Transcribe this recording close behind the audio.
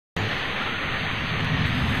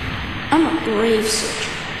I'm a brave soldier.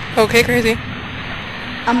 Okay, crazy.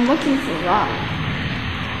 I'm looking for Rob.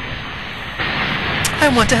 I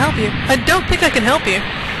want to help you. I don't think I can help you.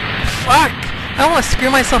 Fuck! I don't want to screw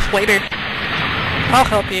myself later. I'll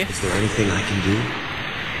help you. Is there anything I can do?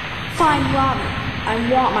 Find Robin. I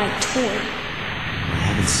want my toy. I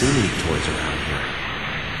haven't seen any toys around here.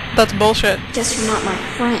 That's bullshit. Guess you're not my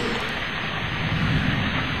friend.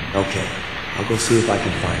 Okay, I'll go see if I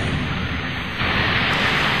can find him.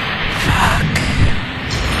 Fuck.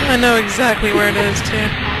 I know exactly where it is, too.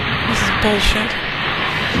 This is bullshit.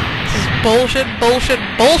 This is bullshit, bullshit,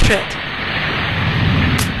 bullshit!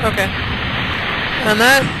 Okay. And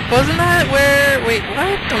that... wasn't that where... wait,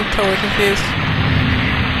 what? I'm totally confused.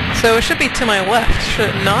 So it should be to my left,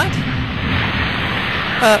 should it not?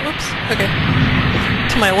 Oops. Okay.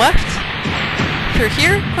 To my left? Through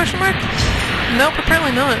here? Question mark? Nope,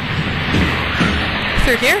 apparently not.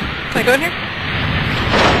 Through here? Can I go in here?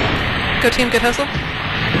 Go team, good hustle.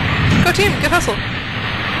 Go team, good hustle.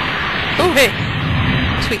 Oh, hey.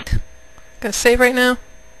 Sweet. Gonna save right now.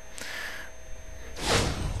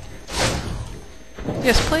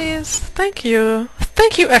 Yes, please. Thank you.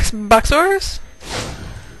 Thank you, Xboxers.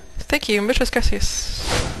 Thank you, muchas gracias.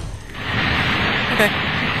 Okay.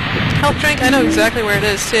 Health drink? I know exactly where it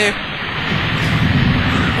is, too.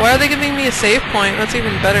 Why are they giving me a save point? That's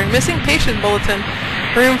even better. Missing patient bulletin.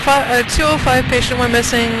 Room 205 patient went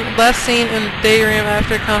missing. Last seen in day room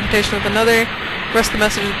after confrontation with another. Rest of the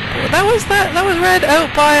message. That was read out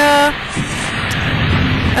by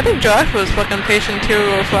I think Josh was fucking patient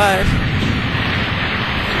 205.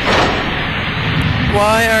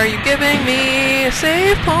 Why are you giving me a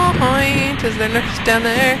save point? Is there nurse down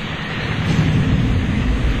there?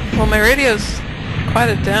 Well, my radio's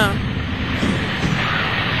quieted down.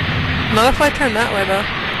 Not if I turn that way, though.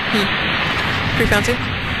 Pretty fancy.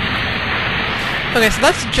 Okay, so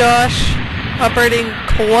that's Josh operating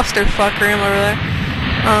clusterfuck room over there.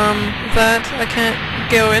 That I can't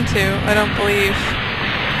go into, I don't believe.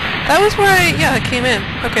 That was where I came in.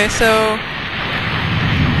 Okay, so...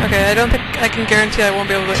 okay, I don't think I can guarantee I won't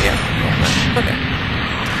be able to... yeah. Okay.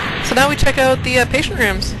 So now we check out the patient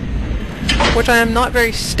rooms. Which I am not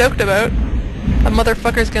very stoked about. That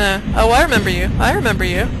motherfucker's gonna... oh, I remember you. I remember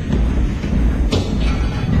you.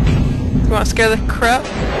 You want to scare the crap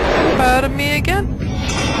out of me again?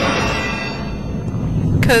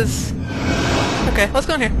 Cause... okay, let's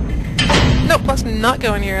go in here. Nope, let's not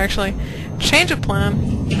go in here, actually. Change of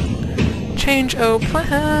plan. Change of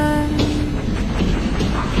plan.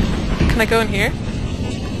 Can I go in here?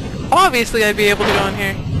 Obviously I'd be able to go in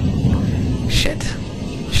here. Shit.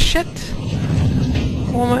 Shit.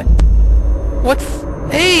 Oh my... what's...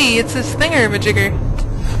 hey, it's this thingamajigger.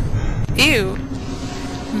 Ew.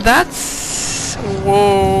 That's...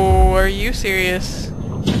 whoa, are you serious?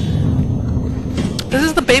 This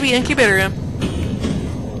is the baby incubator room.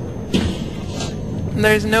 And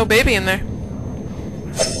there's no baby in there.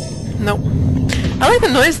 Nope. I like the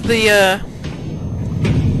noise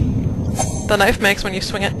the knife makes when you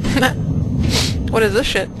swing it. What is this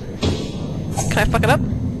shit? Can I fuck it up?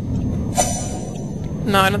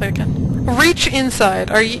 No, I don't think I can. Reach inside.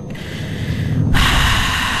 Are you...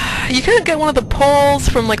 you couldn't get one of the poles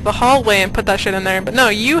from, like, the hallway and put that shit in there, but no,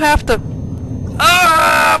 you have to...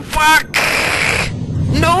 ah, fuck!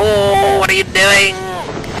 No! What are you doing?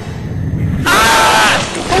 Ah!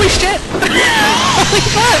 Holy shit! Holy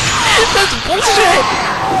fuck! That's bullshit!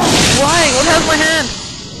 Why? What has my hand?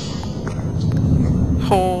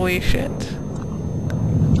 Holy shit.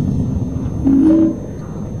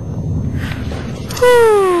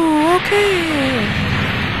 Whew, okay.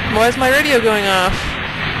 Why is my radio going off?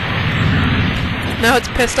 Now it's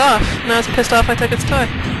pissed off. Now it's pissed off I took its toy.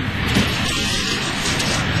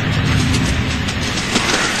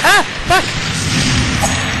 Ah! Fuck!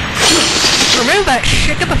 Remove that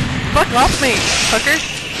shit! Get the fuck off me, fucker!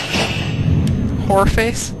 Whore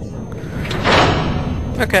face.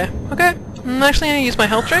 Okay, okay. I'm actually gonna use my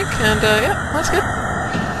health drink, and yeah, that's good.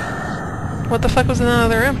 What the fuck was in that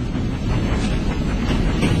other room?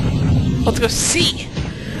 Let's go see!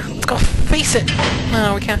 Let's go face it!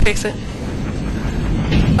 No, we can't face it.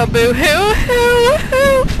 A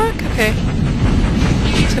boo-hoo-hoo-hoo! Fuck, okay.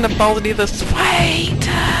 Just gonna ballsy this. Fight!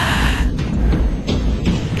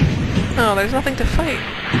 Oh, there's nothing to fight.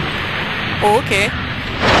 Oh, okay.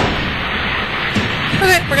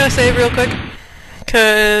 Okay, we're gonna save real quick.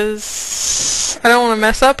 Cause... I don't want to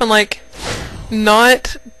mess up and, like,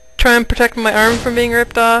 not try and protect my arm from being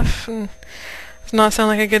ripped off. And does not sound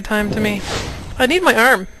like a good time to me. I need my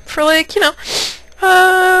arm for, like, you know,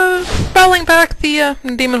 battling back the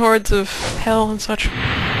demon hordes of hell and such.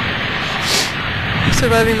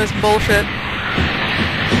 surviving this bullshit.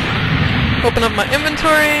 Open up my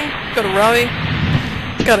inventory, go to Robbie.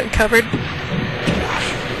 Got it covered.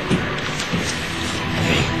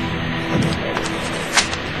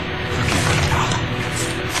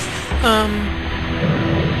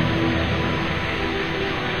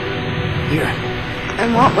 Here. I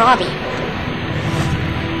want Robbie.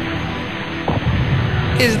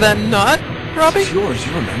 Is that not Robbie? It's yours,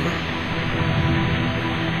 you remember?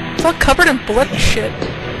 It's all covered in blood and shit.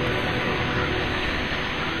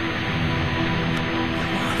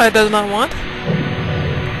 I does not want?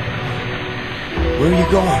 Where are you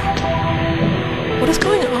going? What is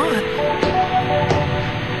going on?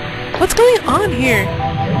 What's going on here?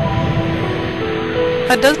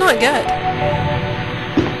 I does not get.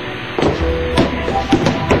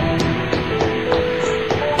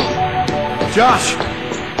 Josh!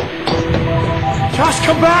 Josh,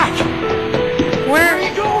 come back! Where are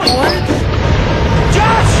you going? What?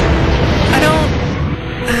 Josh! I don't...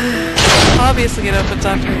 Obviously it opens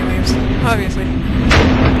after he leaves. Obviously.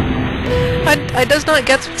 I does not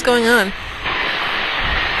get what's going on.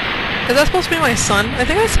 Is that supposed to be my son? I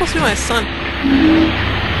think that's supposed to be my son.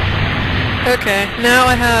 Okay, now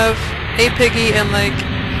I have a piggy and like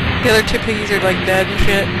the other two piggies are like dead and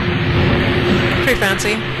shit. Pretty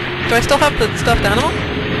fancy. Do I still have the stuffed animal?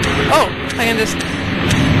 Oh, I can just...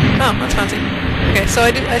 Oh, that's fancy. Okay, so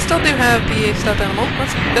I still do have the stuffed animal.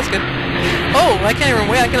 That's good. Oh, I can't even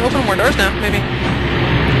wait. I can open more doors now, maybe.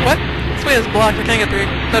 What? This way is blocked. I can't get through.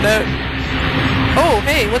 No doubt. Oh,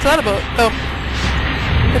 hey, what's that about? Oh.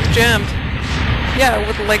 It's jammed. Yeah,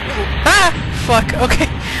 with like... Ah! Fuck, okay.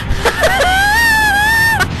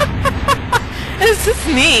 Is this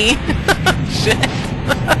me? Shit.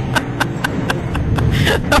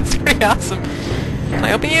 That was pretty awesome. Can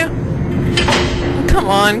I open you? Come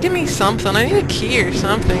on, give me something. I need a key or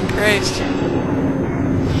something. Christ.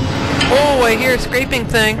 Oh, I hear a scraping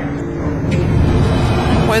thing.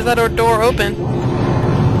 Why is that door open?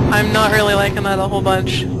 I'm not really liking that a whole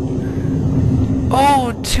bunch.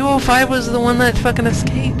 Oh, 205 was the one that fucking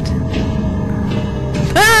escaped.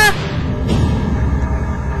 Ah!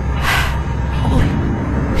 Holy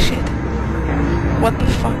shit. What the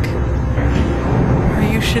fuck? Are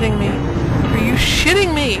you shitting me? Are you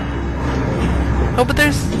shitting me? Oh, but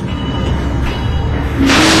there's...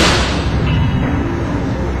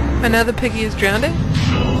 Another piggy is drowning?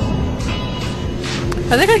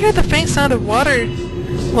 I think I hear the faint sound of water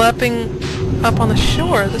lapping up on the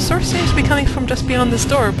shore. The source seems to be coming from just beyond this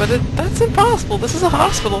door, but that's impossible. This is a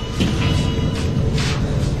hospital.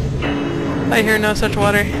 I hear no such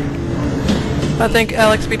water. I think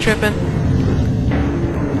Alex be tripping.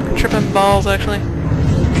 Tripping balls, actually.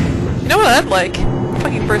 You know what I'd like?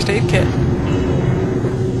 Fucking first aid kit.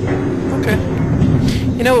 Okay.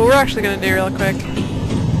 You know what we're actually gonna do real quick?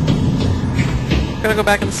 We're gonna go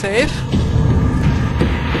back and save.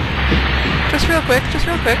 Just real quick, just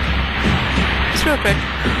real quick. Just real quick.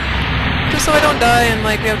 Just so I don't die and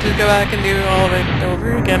like we have to go back and do all of it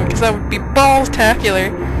over again, because that would be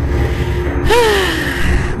balls-tacular.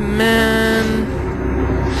 Man.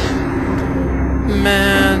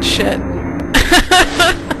 Man, shit.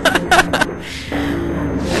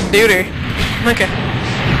 Duder. Okay.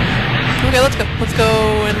 Okay, let's go. Let's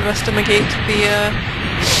go investigate the,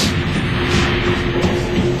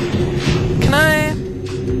 Can I...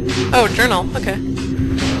 Oh, journal. Okay.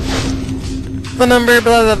 The number,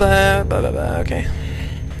 blah blah blah, blah blah blah, okay.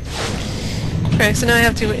 Okay, so now I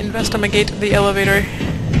have to investigate the elevator.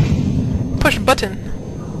 Push button.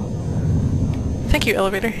 Thank you,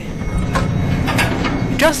 elevator.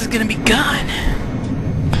 Your Josh is gonna be gone.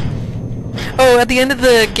 Oh, at the end of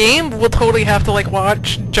the game, we'll totally have to, like,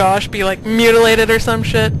 watch Josh be, like, mutilated or some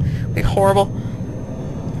shit. Like, horrible.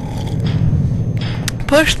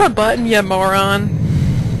 Push the button, you moron.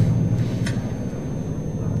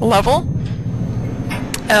 Level?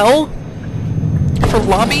 L? For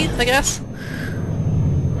lobby, I guess?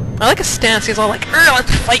 I like his stance. He's all like,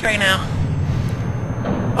 let's fight right now.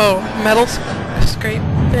 Oh, metal scrape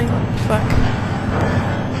thing? Fuck.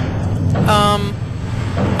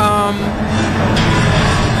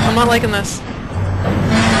 I'm not liking this.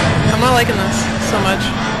 I'm not liking this so much.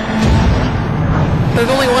 There's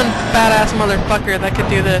only one badass motherfucker that could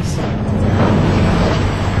do this.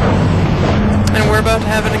 And we're about to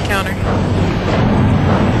have an encounter.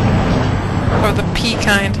 Or the P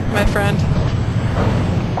kind, my friend.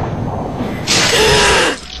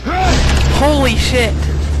 Holy shit!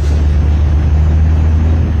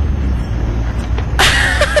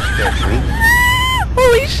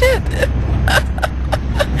 Holy shit!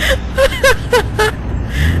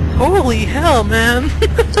 Holy hell, man!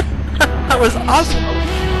 That was awesome.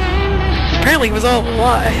 Apparently it was all a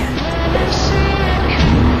lie.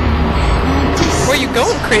 Where you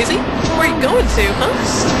going, crazy? Where you going to, huh?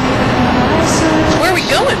 Where are we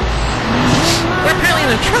going? We're apparently in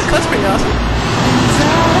a truck. That's pretty awesome.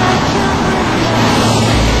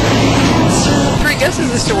 3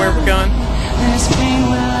 guesses as to where we're going.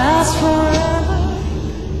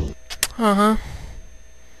 Uh-huh.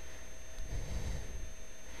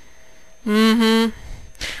 Mm-hmm.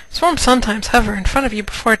 Swarm sometimes hover in front of you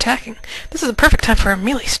before attacking. This is a perfect time for a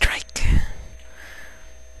melee strike.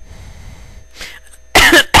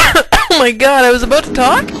 Oh my god, I was about to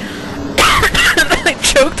talk? And then I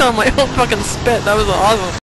choked on my own fucking spit. That was awesome.